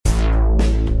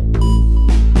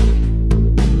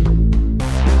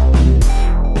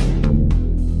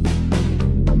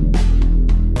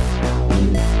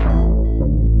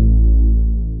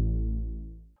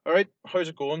how's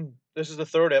it going? This is the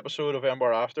third episode of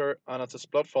Ember After, and it's a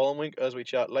split following week as we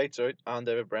chat Lights Out and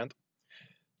David Brent.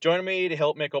 Joining me to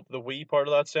help make up the we part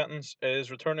of that sentence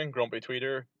is returning grumpy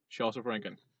tweeter, Joseph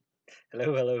Rankin.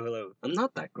 Hello, hello, hello. I'm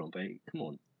not that grumpy. Come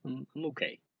on. I'm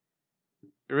okay.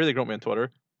 You're really grumpy on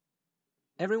Twitter.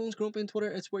 Everyone's grumpy on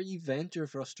Twitter. It's where you vent your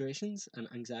frustrations and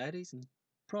anxieties and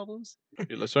problems.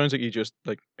 It sounds like you just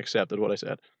accepted what I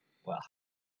said. Well,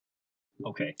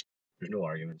 okay. There's no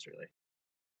arguments, really.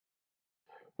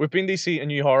 We've been to see a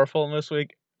new horror film this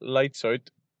week, Lights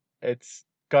Out. It's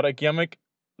got a gimmick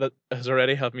that has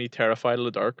already had me terrified of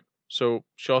the dark. So,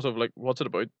 Joseph, what's it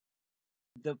about?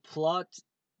 The plot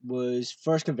was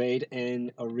first conveyed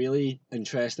in a really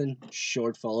interesting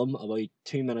short film, about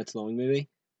 2 minutes long maybe,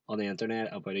 on the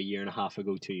internet about a year and a half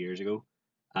ago, 2 years ago.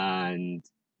 And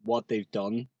what they've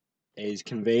done is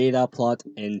convey that plot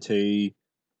into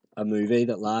a movie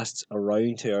that lasts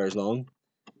around 2 hours long.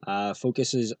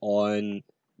 Focuses on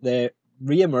the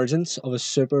re-emergence of a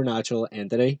supernatural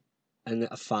entity in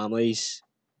a family's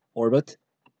orbit,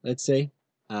 let's say,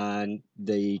 and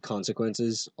the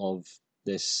consequences of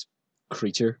this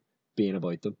creature being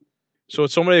about them. So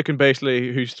it's somebody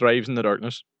who thrives in the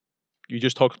darkness. You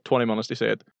just took 20 minutes to say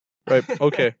it. Right,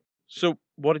 okay. So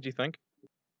what did you think?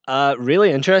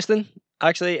 Really interesting.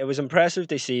 Actually, it was impressive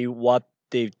to see what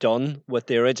they've done with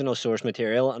the original source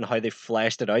material and how they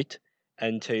fleshed it out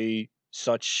into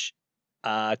such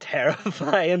a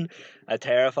terrifying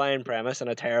premise and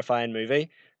a terrifying movie.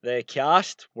 The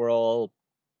cast were all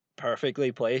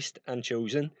perfectly placed and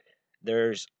chosen.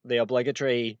 There's the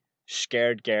obligatory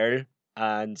scared girl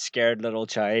and scared little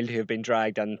child who have been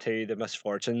dragged into the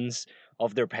misfortunes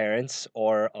of their parents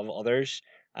or of others,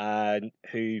 and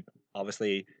who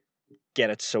obviously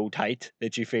get it so tight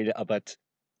that you feel a bit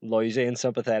lousy and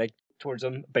sympathetic towards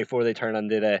them before they turn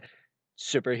into the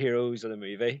superheroes of the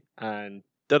movie. And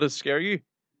did it scare you?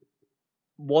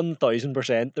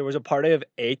 1000%. There was a party of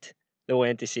 8 that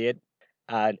went to see it,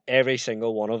 and every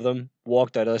single one of them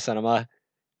walked out of the cinema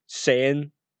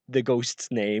saying the ghost's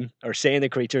name or saying the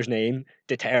creature's name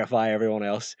to terrify everyone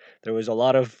else. There was a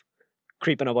lot of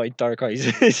creeping about dark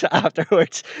houses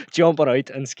afterwards, jumping out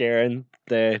and scaring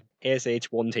the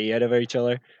SH1T out of each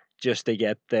other just to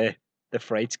get the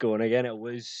frights going again. It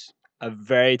was a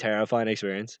very terrifying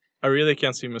experience. I really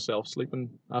can't see myself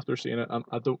sleeping after seeing it.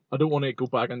 I don't want to go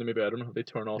back into my bedroom and have to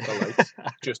turn off the lights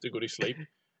just to go to sleep.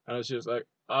 And it's just like,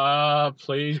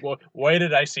 please, why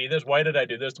did I see this? Why did I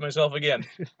do this to myself again?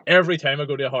 Every time I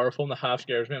go to a horror film that half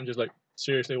scares me, I'm just like,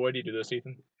 seriously, why do you do this,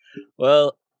 Ethan?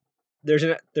 Well, there's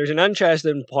an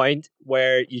interesting point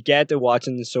where you get to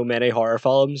watching so many horror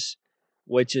films,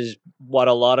 which is what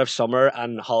a lot of summer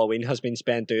and Halloween has been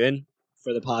spent doing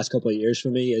for the past couple of years for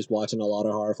me, is watching a lot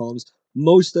of horror films.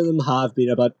 Most of them have been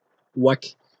about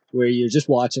wick, where you're just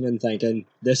watching and thinking,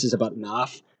 this is about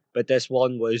naff. But this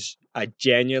one was a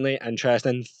genuinely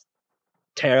interesting,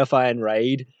 terrifying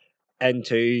ride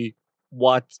into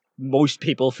what most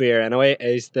people fear anyway,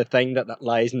 is the thing that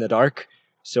lies in the dark.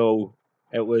 So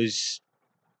it was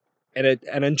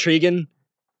an intriguing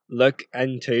look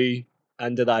into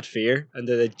that fear,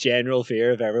 into the general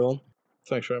fear of everyone.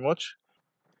 Thanks very much.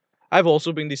 I've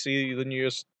also been to see the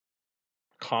newest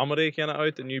comedy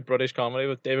the new British comedy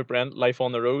with David Brent, Life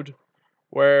on the Road,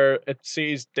 where it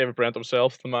sees David Brent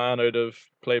himself, the man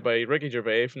played by Ricky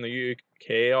Gervais from the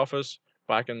UK office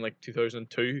back in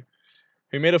 2002,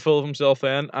 who made a fool of himself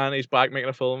then, and he's back making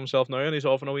a fool of himself now, and he's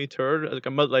off on a wee tour, like a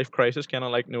midlife crisis,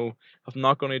 no, I'm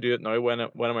not going to do it now, when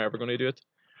am I ever going to do it?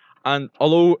 And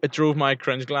although it drove my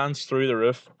cringe glands through the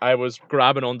roof, I was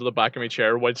grabbing onto the back of my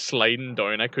chair while sliding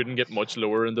down. I couldn't get much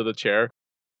lower into the chair.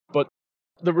 But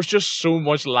there was just so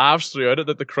much laughs throughout it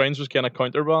that the cringe was kind of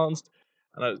counterbalanced.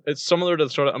 And it's similar to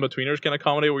the sort of in-betweeners kind of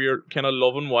comedy where you're kind of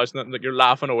loving watching it, and you're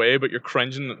laughing away, but you're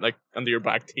cringing into your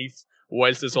back teeth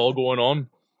whilst it's all going on.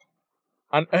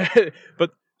 And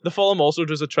but the film also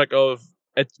does a trick of,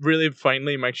 it really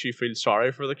finally makes you feel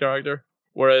sorry for the character.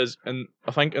 Whereas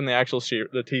I think in the actual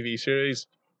the TV series,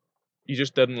 you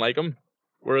just didn't like him.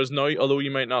 Whereas now, although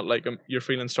you might not like him, you're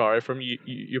feeling sorry for him.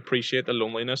 You appreciate the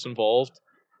loneliness involved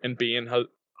in being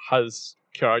his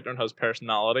character and his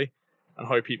personality, and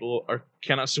how people are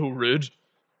kind of so rude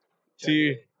to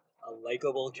you. A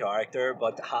likable character,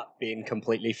 but being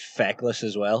completely feckless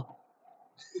as well.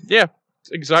 Yeah,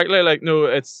 exactly.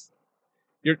 It's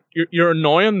you're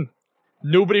annoying.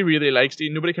 Nobody really likes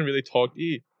you. Nobody can really talk to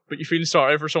you. But you feel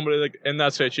sorry for somebody in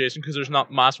that situation because there's not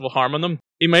massive harm in them.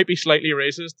 He might be slightly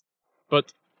racist,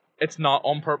 but it's not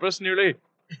on purpose nearly.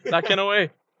 That kind of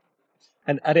way.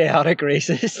 An idiotic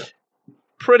racist.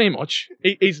 Pretty much.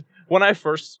 He's when I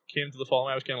first came to the film,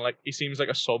 I was kind of like, he seems like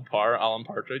a subpar Alan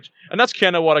Partridge, and that's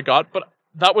kind of what I got. But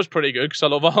that was pretty good because I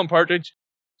love Alan Partridge.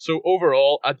 So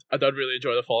overall, I did really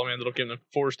enjoy the film. I ended up giving it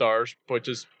 4 stars, which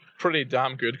is pretty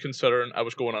damn good considering I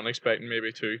was going on expecting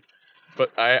maybe 2.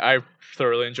 But I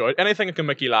thoroughly enjoyed it. Anything that can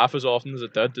make you laugh as often as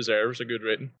it did deserves a good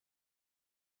rating.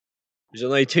 There's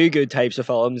only 2 good types of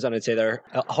films, and I'd say they're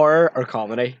horror or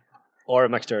comedy, or a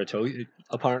mixture of 2,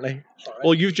 apparently.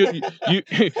 Well, you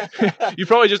you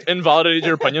probably just invalidated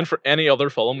your opinion for any other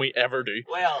film we ever do.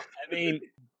 Well, I mean,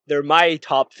 they're my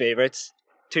top favourites.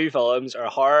 2 films are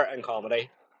horror and comedy.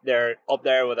 They're up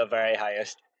there with the very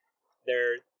highest.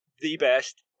 They're the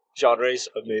best genres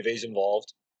of movies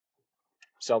involved.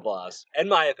 Simple as. In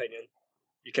my opinion.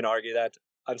 You can argue that.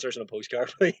 Answers on a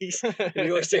postcard, please. If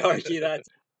you wish to argue that.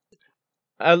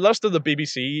 A list of the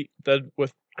BBC did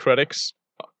with critics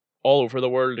all over the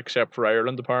world except for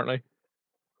Ireland, apparently.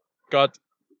 Got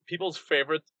people's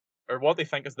favourite, or what they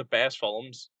think is the best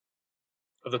films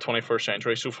of the 21st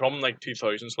century. So from like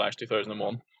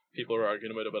 2000/2001, people are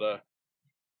arguing about a bit of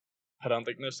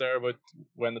pedanticness there about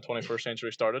when the 21st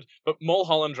century started. But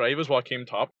Mulholland Drive is what came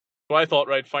top. So I thought,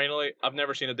 right, finally, I've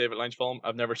never seen a David Lynch film.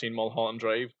 I've never seen Mulholland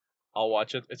Drive. I'll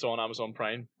watch it. It's on Amazon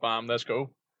Prime. Bam, let's go.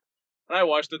 And I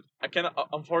watched it.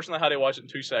 Unfortunately, I had to watch it in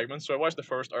 2 segments. So I watched the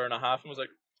first hour and a half and was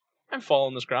like, I'm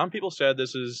following this ground. People said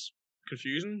this is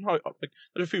confusing.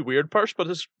 There's a few weird parts, but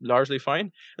it's largely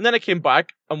fine. And then I came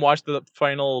back and watched the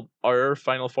final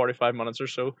 45 minutes or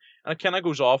so, and it kind of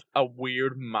goes off a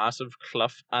weird, massive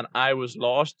cliff, and I was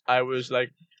lost. I was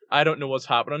like, I don't know what's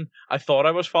happening. I thought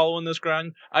I was following this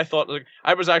ground. I thought, like,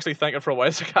 I was actually thinking for a while,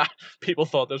 it's like, people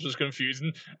thought this was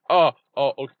confusing. Okay.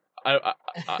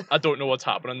 I don't know what's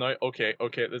happening now. Okay,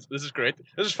 this is great.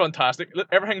 This is fantastic.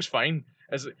 Everything's fine.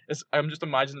 I'm just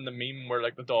imagining the meme where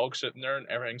like the dog's sitting there and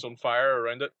everything's on fire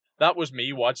around it. That was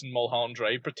me watching Mulholland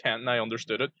Drive, pretending I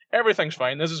understood it. Everything's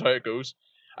fine. This is how it goes.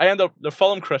 The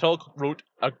film critic wrote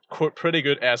a pretty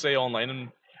good essay online,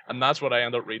 and that's what I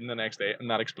ended up reading the next day, and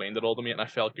that explained it all to me, and I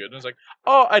felt good. And I was like,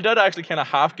 oh, I did actually kind of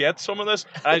half get some of this,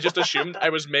 and I just assumed I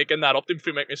was making that up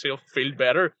to make myself feel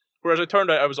better. Whereas it turned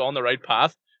out I was on the right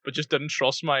path, but just didn't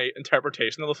trust my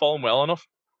interpretation of the film well enough.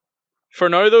 For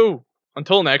now, though,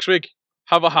 until next week,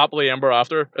 have a happily ever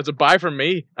after. It's a bye from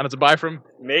me, and it's a bye from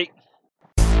me.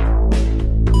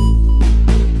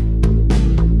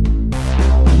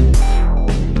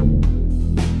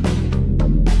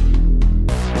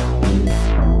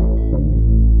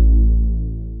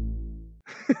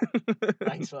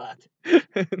 Thanks for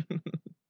that.